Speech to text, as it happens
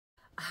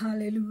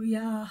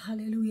Hallelujah,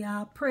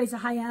 hallelujah. Praise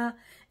AHAYAH.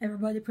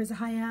 Everybody praise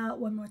AHAYAH.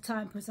 One more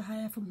time, praise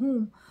AHAYAH, from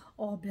whom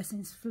all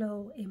blessings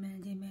flow.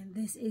 Amen, amen.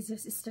 This is your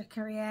sister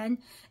Kerry-Ann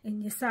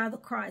in YESHAYAH the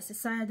Christ,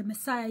 YESHAYAH the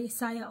Messiah,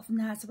 YESHAYAH of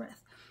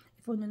Nazareth.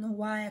 If you want to know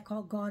why I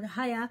call God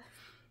AHAYAH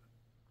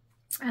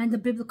and the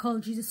biblical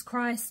Jesus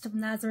Christ of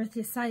Nazareth,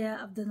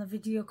 YESHAYAH, I've done a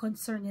video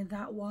concerning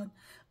that one.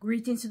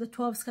 Greetings to the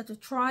 12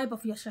 scattered tribe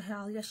of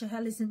YESHAYAH.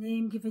 YESHAYAH is the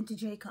name given to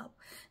Jacob.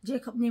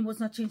 Jacob's name was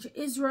not changed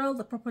to Israel.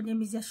 The proper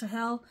name is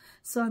YESHAYAH.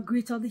 So I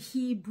greet all the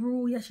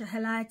Hebrew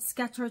YESHAYAHites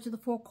scattered to the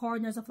four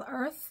corners of the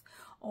earth,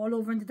 all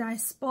over in the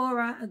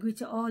diaspora. I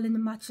greet you all in the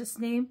matchless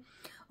name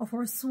of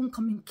our soon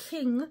coming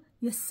King,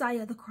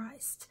 YESHAYAH the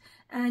Christ,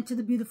 and to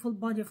the beautiful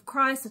body of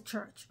Christ, the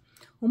church,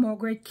 whom our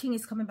great King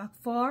is coming back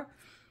for.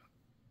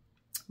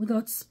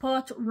 Without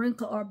spot,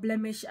 wrinkle, or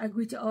blemish, I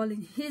greet you all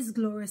in his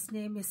glorious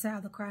name,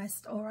 YESHAYAH the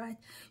Christ. All right.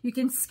 You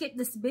can skip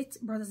this bit,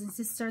 brothers and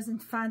sisters,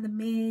 and find the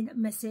main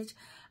message.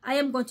 I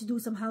am going to do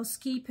some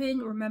housekeeping.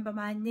 Remember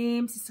my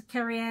name, Sister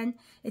Kerry-Ann.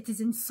 It is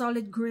in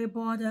solid gray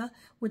border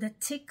with a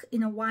tick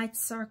in a white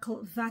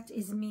circle. That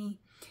is me.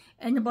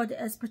 Anybody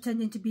else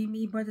pretending to be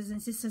me, brothers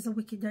and sisters, a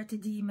wicked, dirty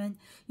demon,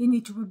 you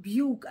need to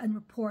rebuke and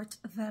report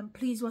them.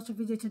 Please watch the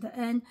video to the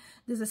end.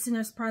 There's a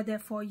sinner's prayer there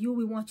for you.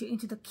 We want you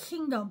into the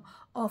kingdom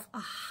of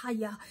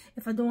AHAYAH.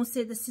 If I don't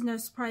say the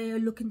sinner's prayer,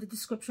 look in the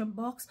description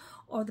box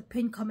or the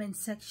pinned comment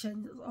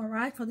section, all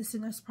right, for the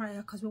sinner's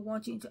prayer, because we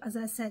want you into, as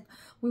I said,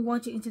 we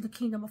want you into the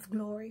kingdom of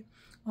glory.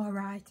 All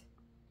right.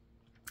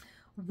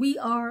 We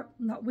are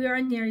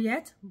near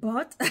yet,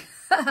 but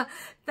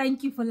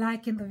thank you for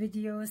liking the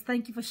videos.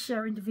 Thank you for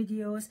sharing the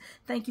videos.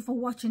 Thank you for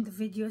watching the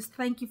videos.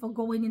 Thank you for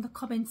going in the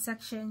comment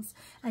sections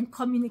and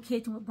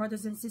communicating with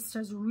brothers and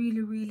sisters.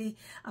 Really, really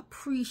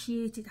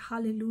appreciate it.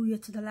 Hallelujah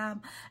to the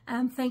Lamb.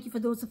 And thank you for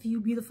those of you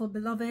beautiful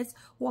beloveds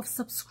who have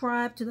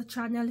subscribed to the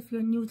channel. If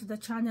you're new to the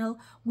channel,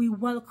 we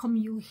welcome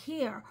you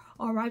here.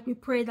 All right. We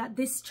pray that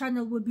this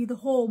channel will be the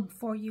home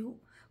for you,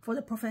 for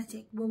the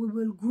prophetic, where we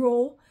will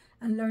grow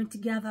and learn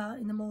together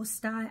in the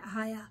Most High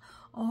AHAYAH.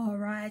 All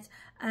right.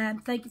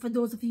 Thank you for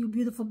those of you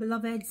beautiful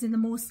beloveds in the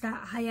Most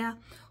High AHAYAH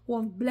who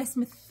have blessed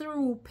me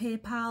through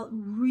PayPal.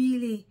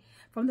 Really,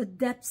 from the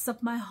depths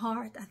of my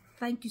heart, I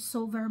thank you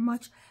so very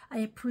much. I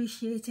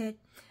appreciate it.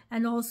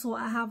 And also,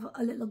 I have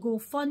a little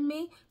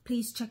GoFundMe.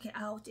 Please check it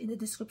out in the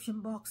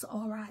description box.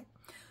 All right.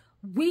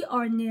 We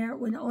are near,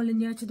 we're not only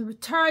near to the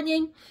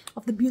returning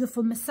of the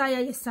beautiful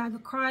Messiah, YESHAYAH the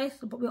Christ,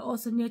 but we're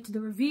also near to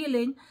the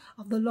revealing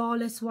of the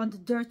lawless one, the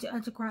dirty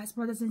Antichrist.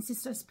 Brothers and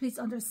sisters, please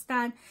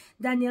understand,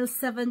 Daniel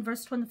 7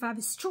 verse 25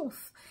 is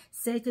truth.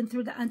 Satan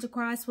through the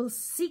Antichrist will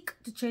seek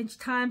to change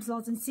times,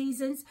 laws, and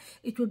seasons.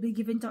 It will be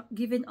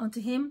given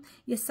unto him.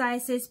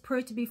 YESHAYAH says,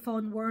 pray to be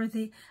found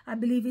worthy. I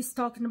believe he's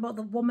talking about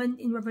the woman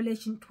in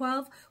Revelation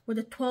 12 with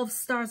the 12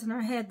 stars on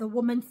her head. The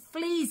woman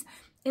flees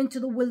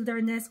into the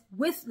wilderness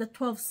with the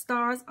 12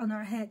 stars on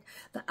her head.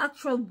 The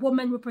actual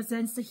woman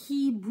represents the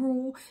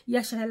Hebrew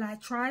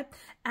YESHAYAHite tribe,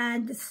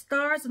 and the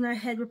stars on her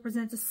head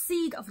represent the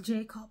seed of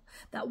Jacob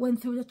that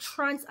went through the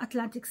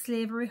transatlantic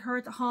slavery,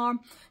 hurt, harm,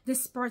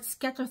 dispersed,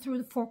 scattered through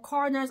the four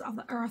corners of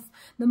the earth.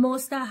 The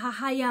Most High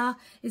AHAYAH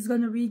is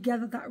going to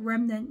regather that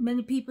remnant.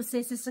 Many people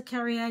say, Sister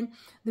Kerry-Ann,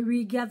 the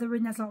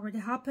regathering has already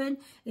happened.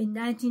 In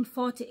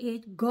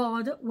 1948,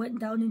 God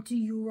went down into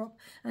Europe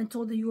and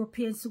told the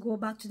Europeans to go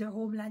back to their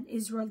homeland,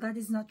 Israel. That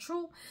is not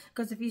true,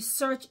 because if you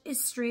search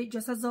history,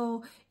 just as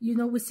though, you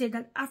know, we say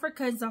that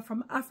Africans are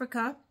from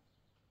Africa,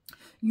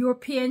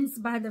 Europeans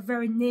by the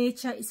very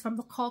nature is from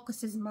the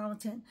Caucasus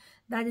mountain.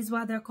 That is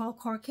why they're called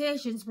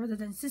Caucasians, brothers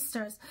and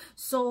sisters.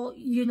 So,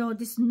 you know,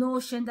 this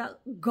notion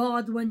that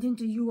God went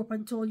into Europe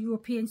and told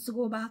Europeans to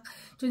go back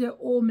to their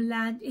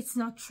homeland, it's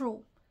not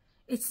true.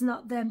 It's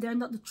not them. They're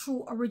not the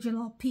true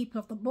original people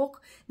of the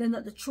book. They're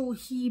not the true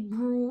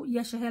Hebrew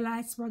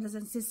YESHAYAHites, brothers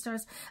and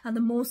sisters. And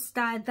the Most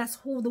High, that's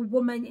who the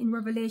woman in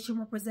Revelation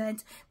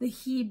represents, the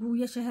Hebrew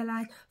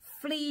YESHAYAHite,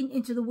 fleeing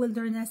into the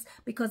wilderness,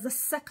 because the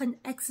second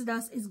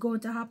Exodus is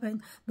going to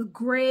happen. The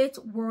great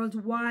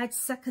worldwide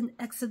second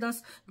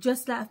Exodus,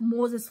 just like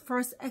Moses'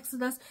 first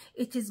Exodus,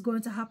 it is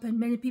going to happen.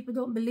 Many people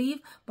don't believe,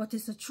 but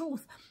it's the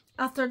truth.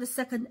 After the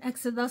second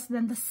Exodus,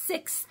 then the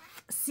sixth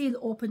seal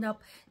opened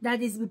up.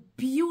 That is the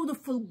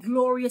beautiful,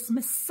 glorious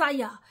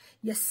Messiah,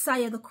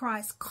 YESHAYAH the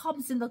Christ,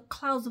 comes in the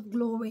clouds of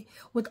glory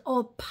with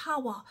all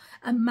power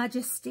and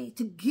majesty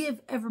to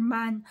give every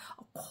man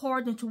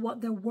according to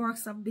what their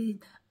works have been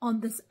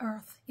on this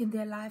earth in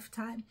their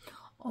lifetime.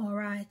 All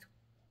right.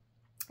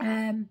 We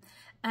have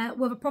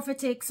a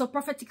prophetic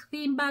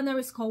theme banner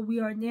is called We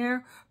Are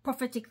Near.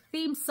 Prophetic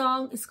theme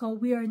song is called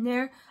We Are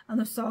Near,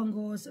 and the song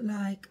goes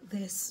like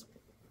this.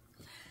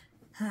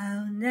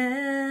 How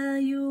near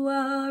you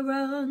are,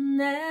 oh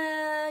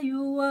near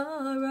you are,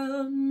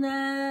 oh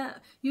near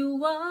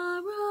you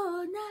are,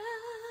 oh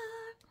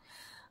near,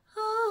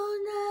 oh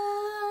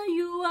near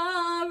you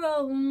are,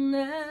 oh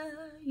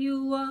near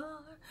you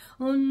are,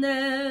 oh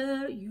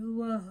near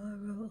you are,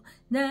 oh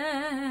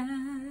near.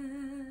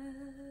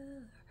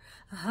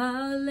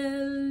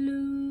 Hallelujah.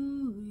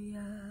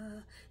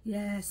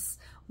 Yes,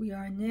 we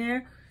are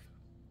near.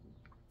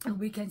 And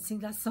we can sing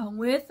that song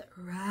with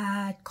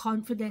right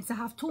confidence. I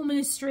have 2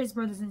 ministries,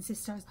 brothers and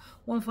sisters.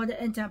 One for the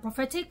end time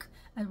prophetic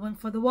and one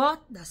for the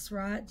what? That's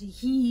right, the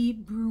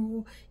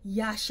Hebrew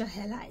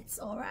YESHAYAHites.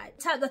 Alright.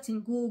 Type that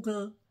in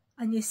Google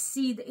and you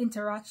see the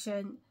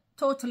interaction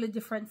totally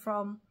different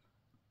from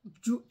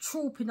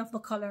trooping of the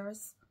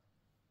colors.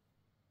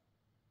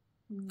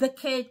 The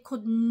kid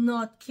could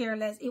not care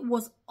less. It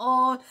was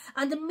all,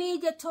 and the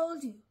media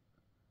told you.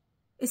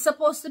 It's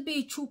supposed to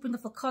be trooping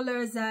of the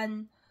colors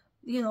and,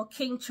 you know,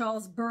 King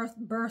Charles'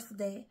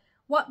 birthday.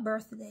 What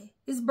birthday?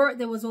 His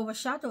birthday was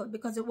overshadowed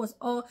because it was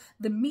all,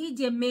 the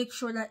media make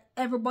sure that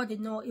everybody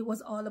know it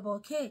was all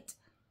about Kate.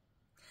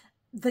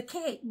 The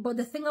Kate, but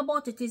the thing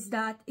about it is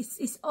that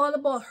it's all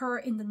about her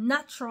in the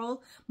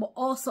natural, but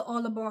also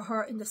all about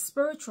her in the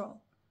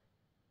spiritual.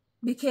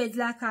 Because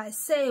like I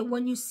say,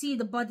 when you see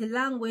the body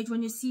language,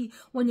 when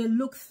you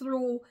look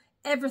through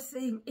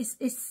everything,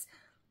 it's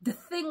the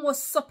thing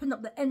was sopping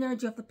up the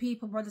energy of the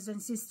people, brothers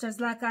and sisters.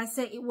 Like I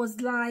say, it was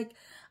like,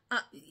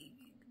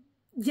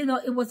 you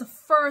know, it was the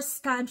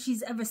first time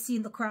she's ever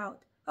seen the crowd.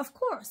 Of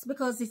course,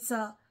 because it's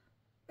a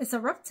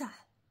reptile.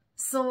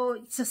 So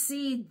to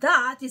see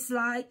that is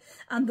like,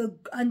 and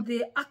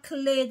the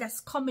accolade that's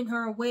coming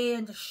her way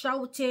and the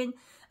shouting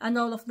and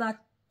all of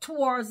that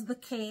towards the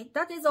Kate.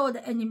 That is how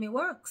the enemy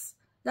works.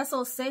 That's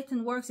how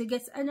Satan works. He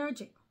gets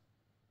energy.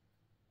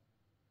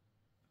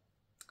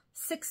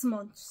 6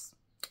 months.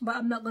 But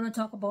I'm not going to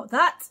talk about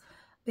that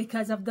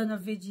because I've done a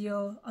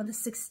video on the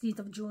 16th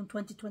of June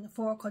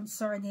 2024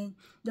 concerning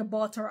they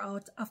bought her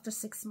out after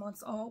 6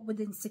 months or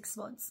within 6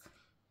 months.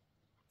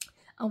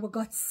 And we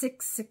got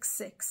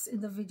 666 in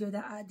the video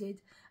that I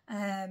did.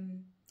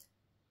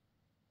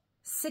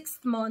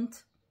 6th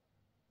month.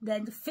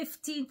 Then the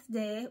 15th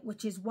day,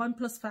 which is 1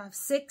 + 5,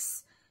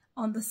 6,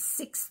 on the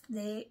 6th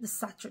day, the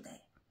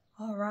Saturday.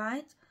 All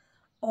right?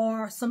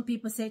 Or some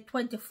people say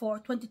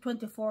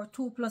 2024,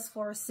 2 +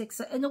 4 is 6.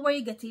 So anywhere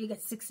you get it, you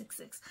get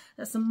 666.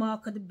 That's the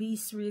mark of the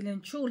beast, really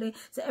and truly.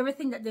 So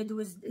everything that they do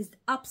is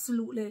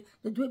absolutely,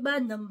 they do it by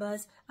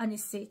numbers and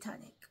it's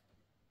satanic.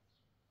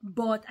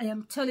 But I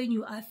am telling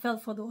you, I fell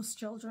for those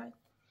children.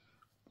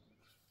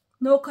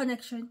 No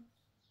connection.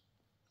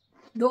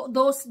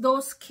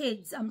 Those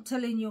kids, I'm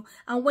telling you.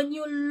 And when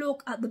you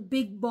look at the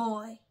big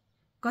boy,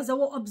 because I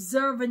was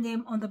observing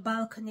him on the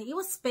balcony, he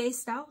was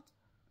spaced out.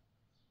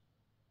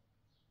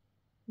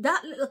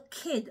 That little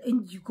kid,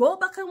 and you go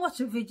back and watch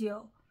the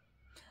video,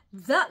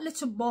 that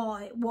little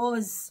boy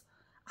was,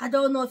 I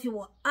don't know if he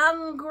was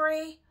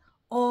angry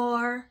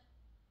or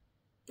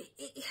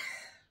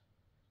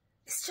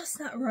it's just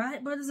not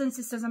right, brothers and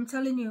sisters, I'm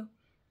telling you.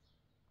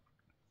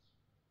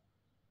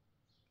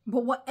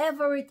 But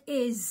whatever it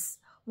is,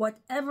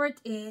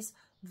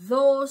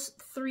 those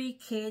 3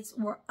 kids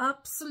were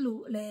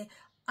absolutely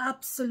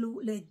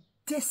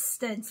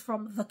distant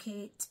from the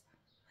Kate.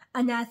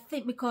 And I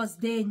think because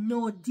they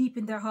know deep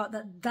in their heart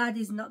that that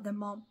is not their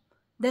mom.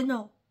 They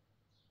know.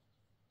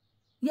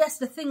 Yes,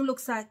 the thing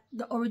looks like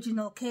the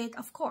original Kate,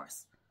 of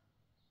course.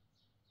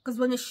 Because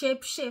when you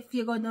shape shift,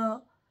 you're going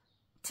to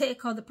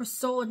take out the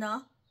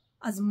persona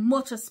as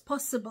much as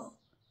possible.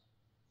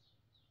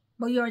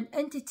 But you're an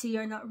entity,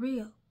 you're not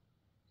real.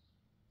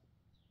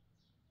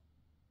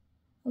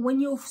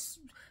 When you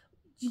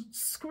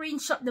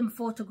screenshot them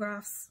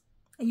photographs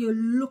and you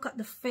look at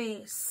the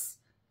face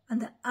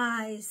and the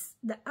eyes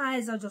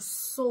are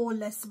just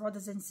soulless,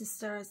 brothers and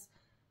sisters.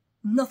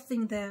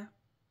 Nothing there.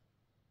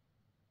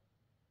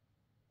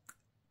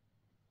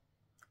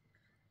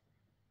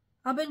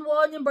 I've been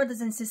warning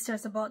brothers and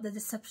sisters about the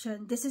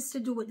deception. This is to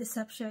do with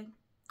deception.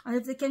 And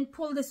if they can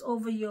pull this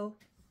over you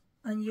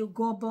and you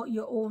go about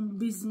your own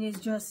business,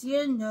 just,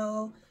 you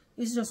know,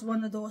 it's just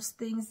one of those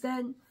things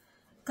then.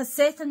 Because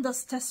Satan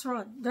does test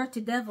run.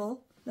 Dirty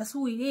devil, that's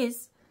who he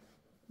is.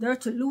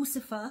 Dirty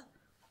Lucifer,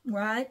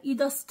 right? He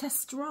does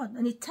test run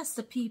and he tests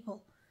the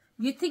people.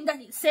 You think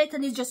that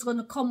Satan is just going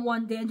to come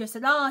one day and just say,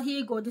 oh, here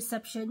you go,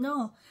 deception.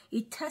 No,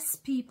 he tests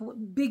people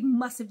with big,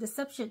 massive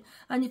deception.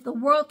 And if the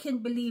world can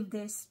believe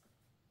this,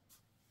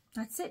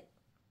 that's it.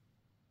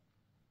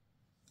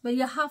 But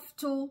you have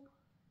to,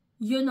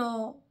 you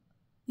know,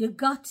 you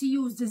got to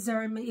use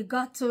discernment. You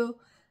got to,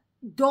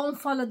 don't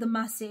follow the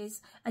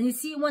masses. And you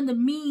see when the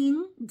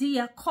mean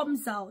deer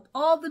comes out,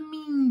 all the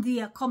mean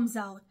deer comes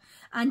out,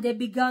 and they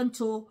began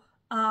to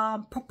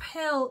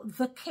propel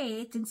the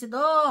Kate and said,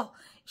 oh,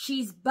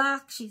 she's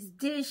back, she's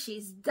this,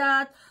 she's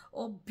that,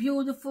 oh,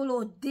 beautiful,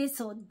 or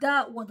this or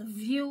that, what a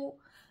view.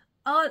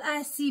 All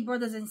I see,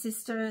 brothers and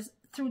sisters,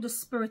 through the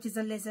spirit is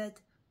a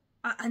lizard.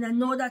 And I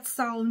know that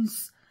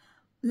sounds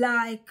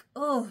like,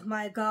 oh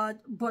my God,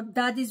 but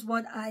that is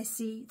what I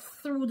see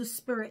through the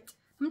spirit.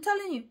 I'm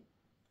telling you.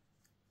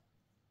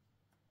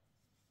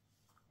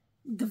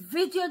 The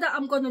video that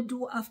I'm going to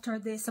do after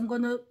this, I'm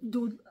going to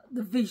do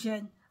the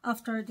vision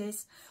after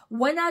this.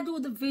 When I do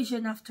the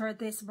vision after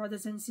this,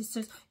 brothers and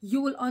sisters,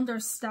 you will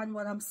understand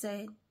what I'm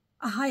saying.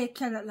 AHAYAH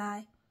cannot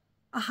lie.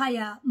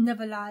 AHAYAH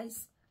never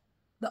lies.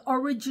 The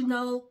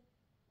original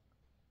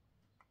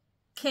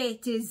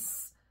Kate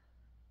is,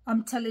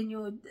 I'm telling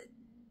you,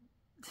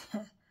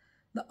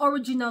 The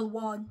original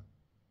one,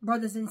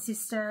 brothers and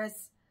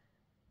sisters.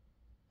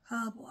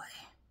 Oh boy.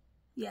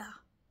 Yeah.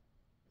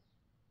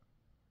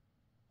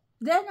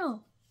 They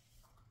know.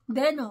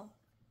 They know.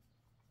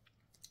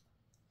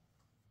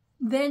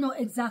 They know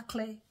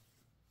exactly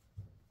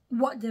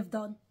what they've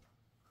done.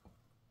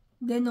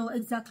 They know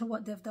exactly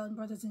what they've done,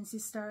 brothers and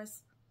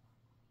sisters.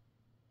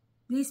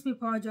 These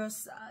people are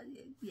just,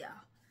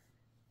 yeah,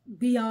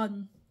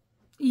 beyond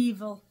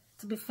evil,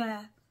 to be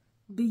fair.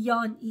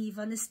 Beyond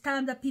evil. And it's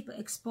time that people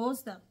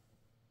expose them.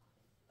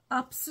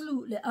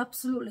 Absolutely,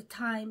 absolutely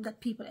time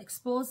that people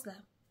expose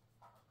them.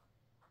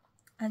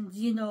 And,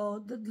 you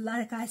know,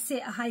 like I say,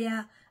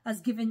 AHAYAH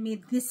has given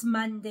me this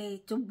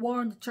mandate to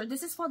warn the church.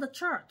 This is for the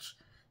church.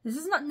 This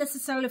is not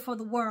necessarily for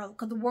the world,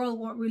 because the world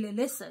won't really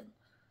listen.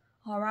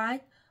 All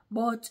right?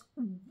 But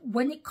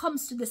when it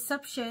comes to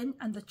deception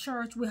and the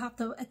church, we have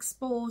to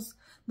expose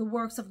the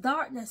works of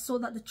darkness so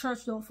that the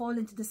church don't fall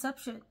into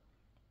deception.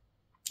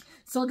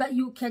 So that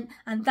you can,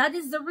 and that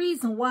is the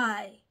reason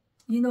why,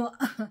 you know,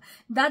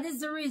 that is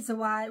the reason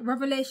why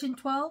Revelation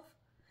 12,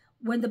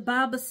 when the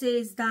Bible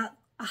says that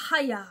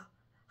AHAYAH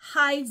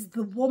hides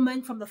the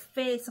woman from the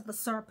face of the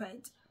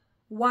serpent.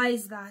 Why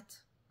is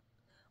that?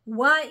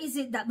 Why is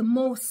it that the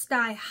Most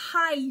High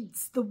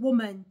hides the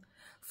woman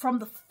from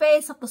the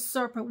face of the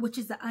serpent, which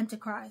is the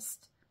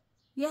Antichrist?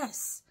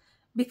 Yes,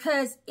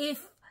 because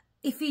if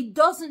he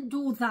doesn't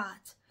do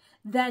that,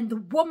 then the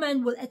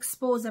woman will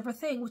expose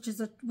everything, which is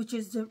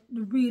the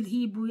real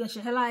Hebrew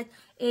YESHAYAH,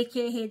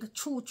 aka the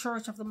true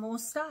church of the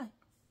Most High.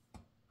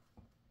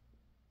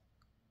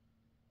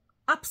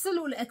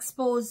 Absolutely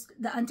expose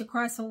the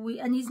Antichrist,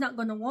 and he's not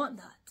going to want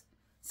that.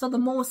 So the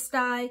Most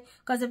High,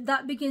 because if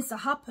that begins to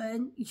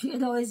happen, you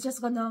know, he's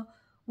just going to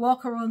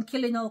walk around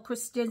killing all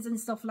Christians and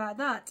stuff like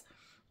that,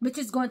 which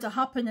is going to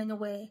happen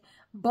anyway.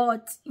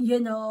 But, you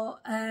know,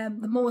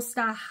 the Most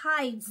High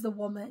hides the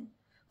woman,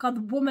 because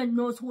the woman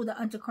knows who the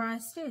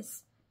Antichrist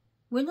is.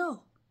 We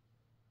know.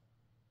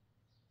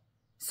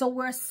 So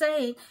we're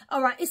saying,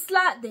 all right, it's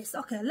like this.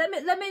 Okay, let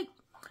me,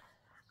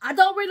 I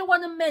don't really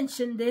want to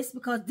mention this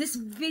because this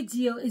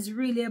video is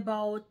really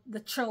about the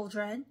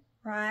children,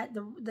 right?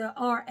 The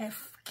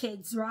RF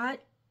kids, right?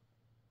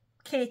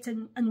 Kate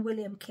and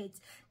William kids.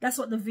 That's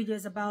what the video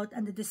is about,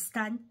 and the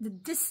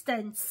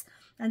distance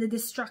and the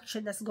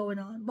distraction that's going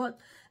on. But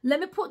let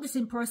me put this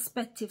in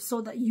perspective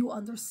so that you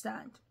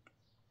understand.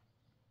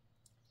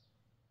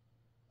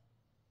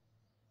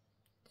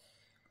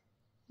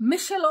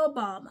 Michelle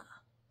Obama,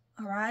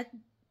 all right?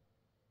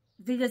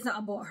 Video is not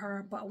about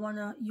her, but I want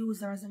to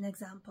use her as an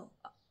example.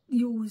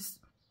 It's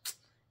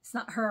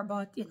not her,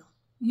 but, you know,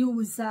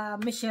 use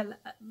Michelle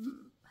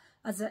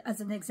as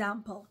an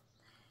example.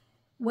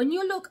 When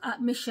you look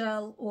at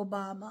Michelle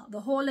Obama,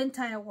 the whole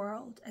entire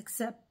world,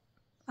 except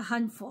a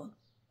handful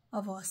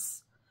of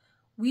us,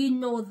 we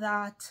know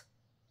that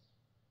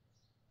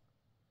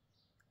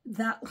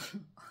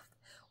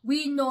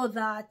we know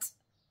that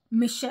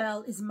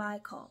Michelle is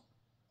Michael.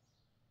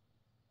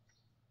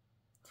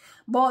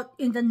 But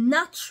in the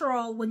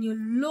natural, when you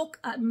look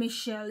at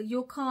Michelle,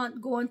 you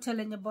can't go and tell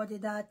anybody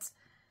that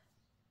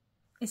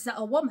it's not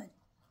a woman,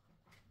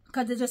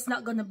 because they're just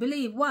not going to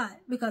believe. Why?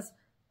 Because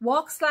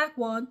walks like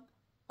one,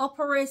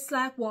 operates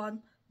like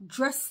one,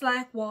 dressed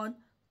like one,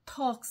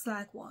 talks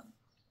like one.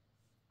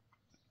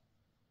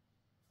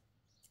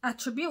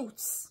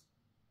 Attributes.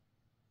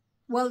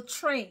 Well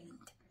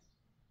trained.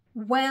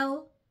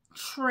 Well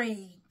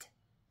trained.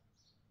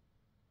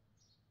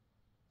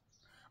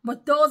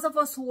 But those of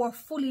us who are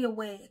fully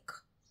awake,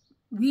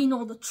 we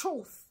know the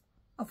truth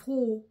of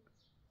who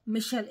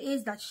Michelle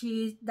is,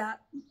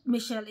 that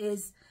Michelle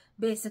is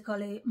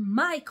basically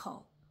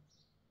Michael.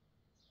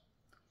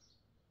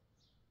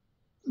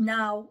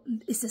 Now,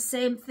 it's the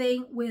same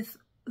thing with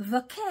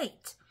the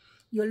Kate.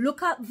 You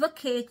look at the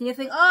Kate and you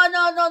think,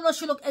 oh, no,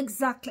 she look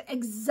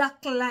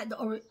exactly like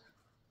the original.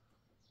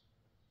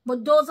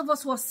 But those of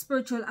us who have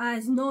spiritual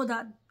eyes know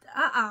that,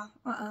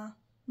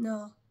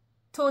 no,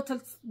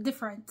 total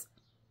different.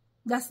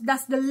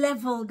 That's the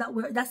level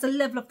that's the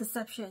level of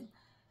deception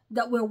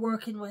that we're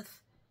working with,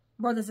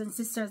 brothers and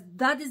sisters.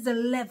 That is the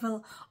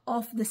level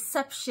of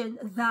deception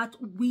that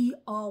we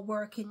are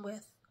working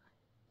with.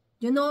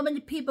 You know how many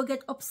people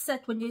get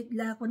upset when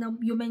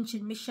you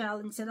mention Michelle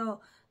and said,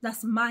 oh,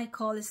 that's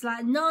Michael. It's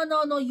like,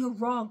 no, you're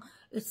wrong.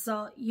 It's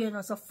a, you know,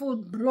 it's a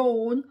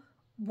full-blown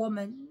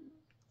woman.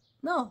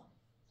 No,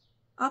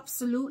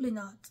 absolutely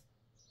not.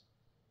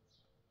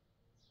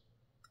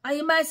 And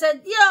you might say,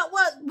 yeah,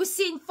 well, we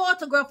seen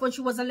photograph when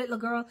she was a little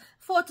girl.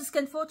 Photos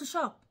can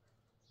Photoshop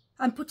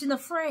and put in a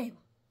frame.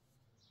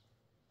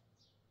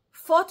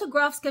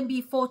 Photographs can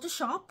be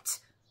Photoshopped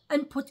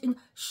and put in.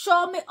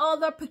 Show me all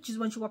their pictures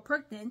when she was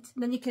pregnant,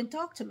 then you can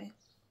talk to me.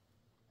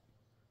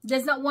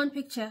 There's not one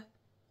picture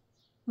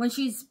when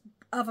she's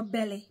have a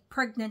belly,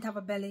 pregnant, have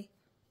a belly.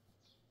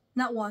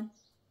 Not one.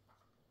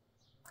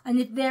 And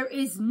if there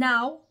is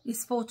now,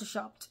 it's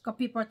Photoshopped, because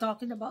people are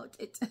talking about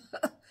it.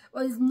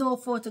 Well, there's no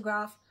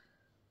photograph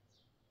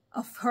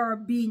of her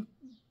being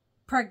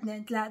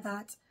pregnant like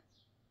that.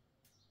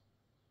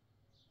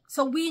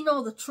 So we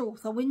know the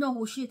truth, and we know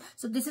who she is.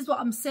 So this is what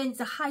I'm saying. It's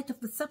the height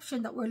of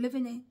deception that we're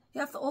living in.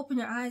 You have to open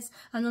your eyes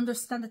and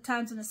understand the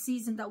times and the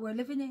season that we're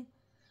living in.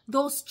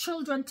 Those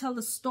children tell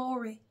the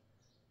story.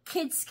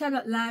 Kids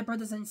cannot lie,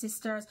 brothers and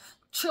sisters.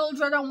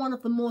 Children are one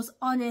of the most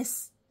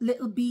honest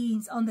little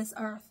beings on this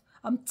earth.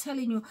 I'm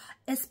telling you,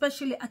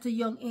 especially at a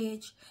young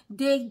age.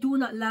 They do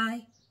not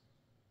lie.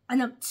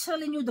 And I'm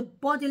telling you, the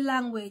body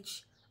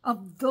language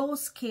of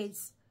those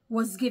kids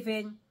was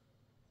given.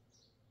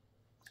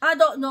 I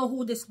don't know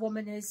who this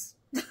woman is.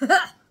 Do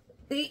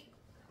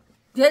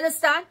you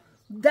understand?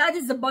 That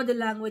is the body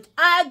language.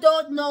 I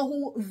don't know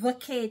who the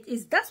kid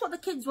is. That's what the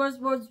kids were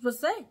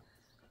saying.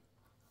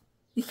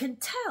 You can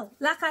tell.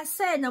 Like I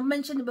said, and I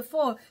mentioned it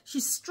before, she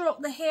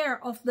stroked the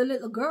hair of the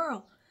little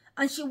girl.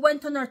 And she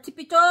went on her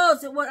tippy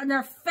toes. And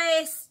her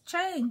face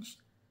changed.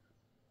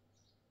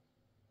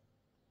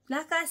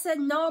 Like I said,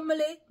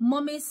 normally,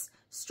 mummies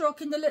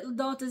stroking the little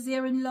daughter's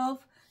hair in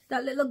love.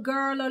 That little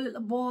girl or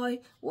little boy,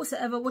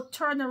 whatsoever, would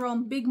turn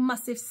around, big,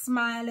 massive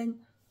smile, and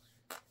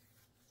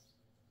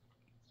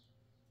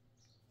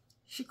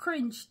she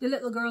cringed. The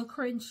little girl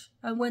cringed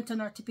and went on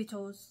her tippy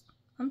toes.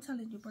 I'm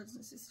telling you, brothers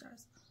and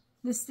sisters,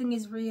 this thing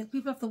is real.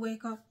 People have to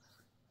wake up.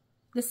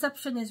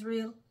 Deception is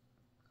real.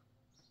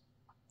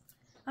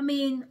 I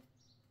mean,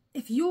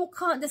 if you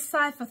can't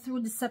decipher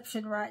through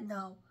deception right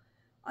now,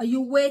 are you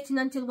waiting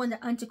until when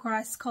the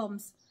Antichrist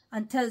comes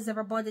and tells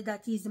everybody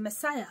that he's the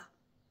Messiah?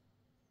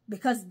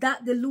 Because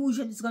that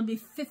delusion is going to be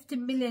 50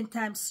 million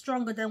times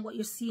stronger than what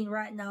you're seeing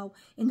right now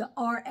in the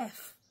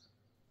RF.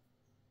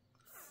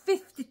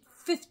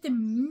 50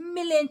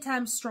 million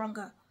times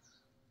stronger.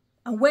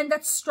 And when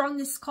that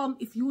strongness comes,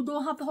 if you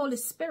don't have the Holy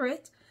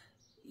Spirit,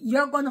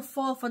 you're going to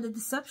fall for the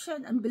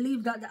deception and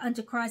believe that the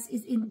Antichrist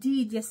is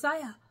indeed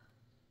YESHAYAH.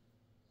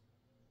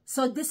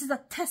 So this is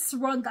a test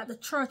run that the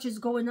church is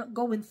going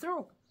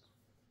through.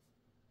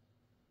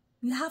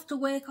 You have to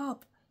wake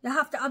up. You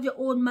have to have your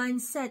own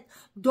mindset.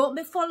 Don't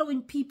be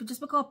following people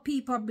just because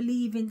people are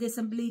believing this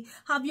and believe.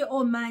 Have your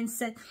own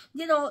mindset.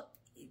 You know,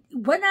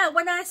 when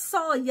I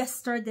saw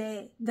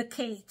yesterday the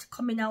Kate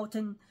coming out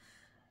and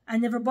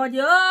everybody,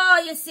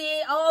 oh, you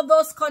see, all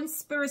those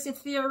conspiracy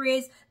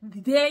theories,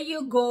 there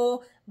you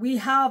go. We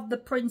have the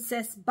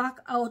princess back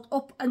out,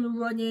 up and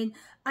running,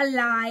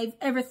 alive.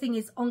 Everything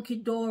is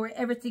hunky-dory.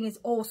 Everything is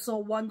oh so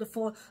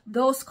wonderful.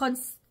 Those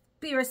conspiracy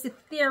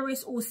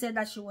theorists who said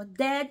that she was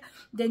dead,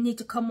 they need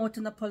to come out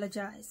and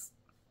apologize.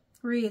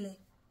 Really.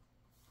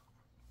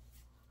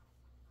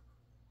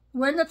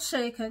 We're not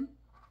shaken.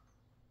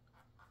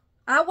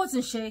 I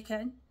wasn't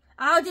shaken.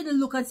 I didn't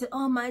look and say,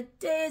 oh my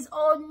days,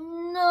 oh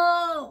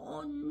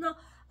no.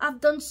 I've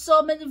done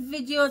so many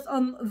videos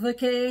on the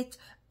Kate,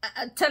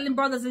 telling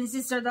brothers and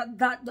sisters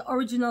that the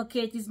original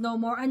Kate is no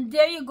more. And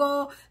there you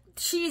go,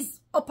 she's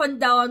up and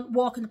down,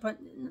 walking up and...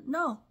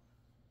 No.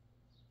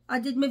 I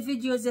did my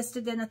videos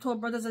yesterday and I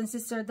told brothers and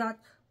sisters that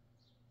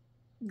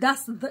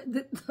that's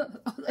the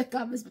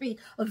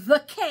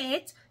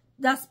Kate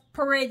that's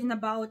parading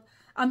about.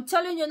 I'm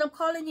telling you and I'm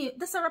calling you,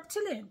 that's a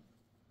reptilian.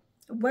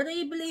 Whether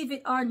you believe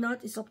it or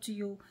not, it's up to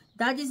you.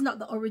 That is not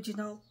the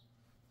original.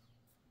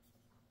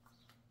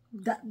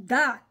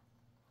 That.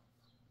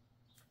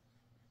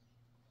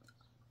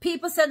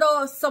 People said,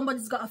 oh,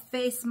 somebody's got a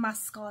face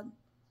mask on.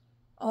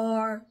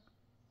 Or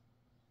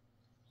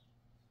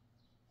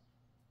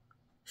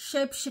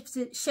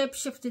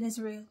shape-shifting is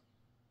real.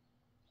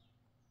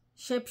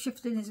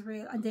 Shape-shifting is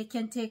real. And they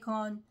can take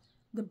on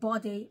the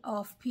body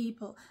of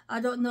people.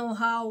 I don't know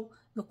how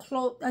the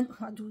clone...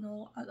 I do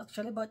know,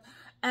 actually, but...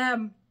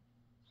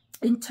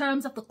 in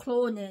terms of the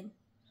cloning,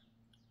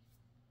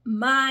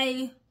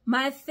 my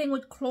thing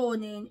with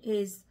cloning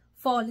is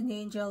fallen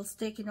angels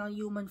taking on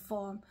human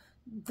form,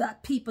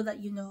 that people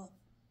that you know.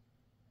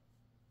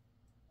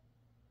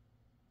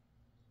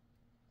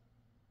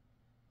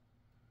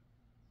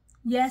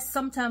 Yes,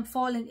 sometimes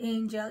fallen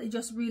angel, it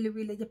just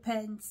really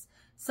depends.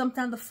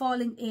 Sometimes the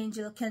fallen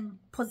angel can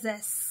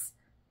possess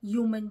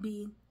human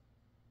being.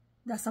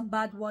 That's a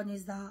bad one,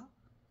 is that.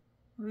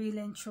 Really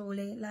and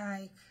truly,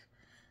 like...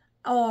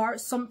 Or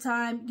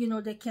sometimes, you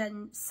know, they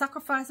can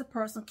sacrifice a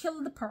person,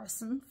 kill the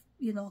person,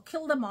 you know,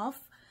 kill them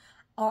off,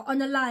 or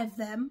unalive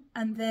them,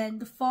 and then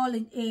the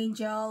fallen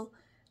angel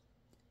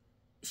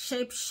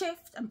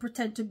shape-shift and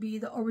pretend to be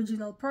the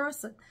original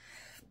person.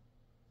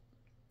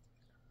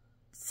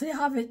 So you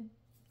have it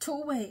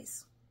two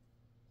ways.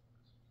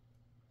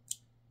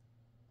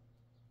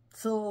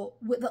 So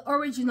with the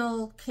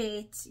original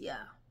Kate,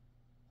 yeah.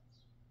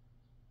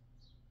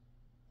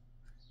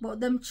 But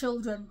them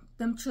children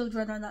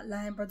are not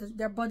lying, brothers.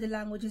 Their body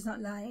language is not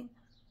lying.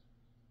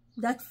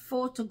 That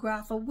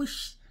photograph, I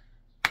wish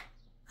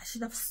I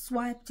should have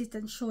swiped it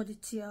and showed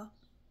it to you.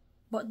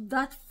 But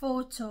that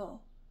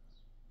photo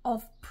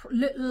of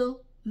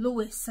little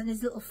Louis and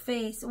his little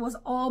face, it was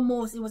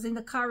in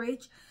the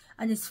carriage,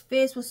 and his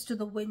face was to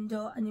the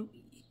window, and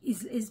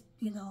it is,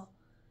 you know,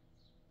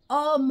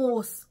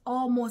 almost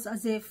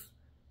as if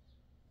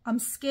I'm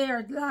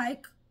scared.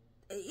 Like,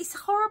 it's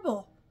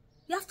horrible.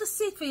 You have to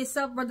see it for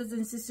yourself, brothers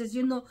and sisters.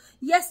 You know,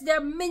 yes, there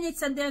are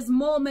minutes and there's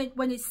moments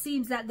when it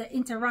seems that they're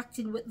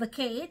interacting with the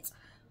Kate.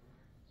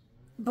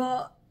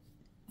 But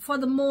for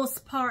the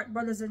most part,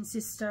 brothers and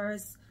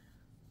sisters,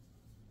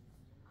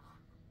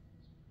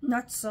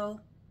 not so.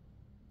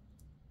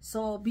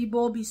 So be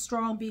bold, be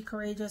strong, be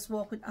courageous,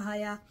 walk with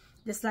AHAYAH.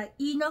 Just like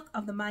Enoch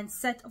of the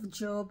mindset of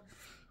Job.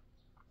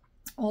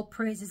 All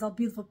praises, all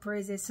beautiful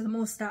praises to the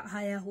Most High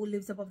AHAYAH who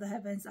lives above the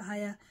heavens.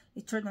 AHAYAH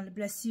eternally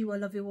bless you. I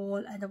love you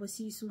all, and I will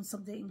see you soon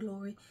someday in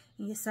glory.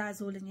 In Yeshayah's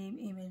holy name,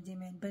 amen,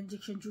 amen.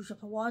 Benediction, Jude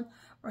chapter 1,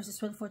 verses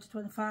 24 to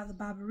 25. The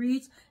Bible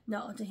reads,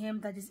 now unto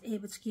him that is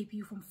able to keep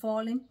you from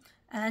falling,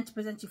 and to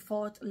present you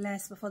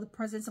faultless before the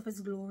presence of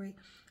his glory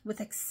with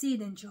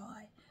exceeding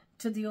joy.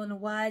 To the only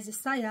wise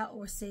YESHAYAH,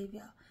 our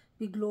Savior,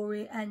 be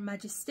glory and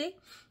majesty,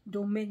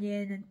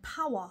 dominion and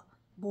power,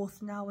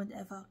 both now and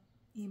ever.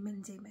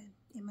 Amen, amen.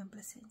 Amen.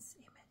 Blessings.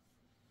 Amen.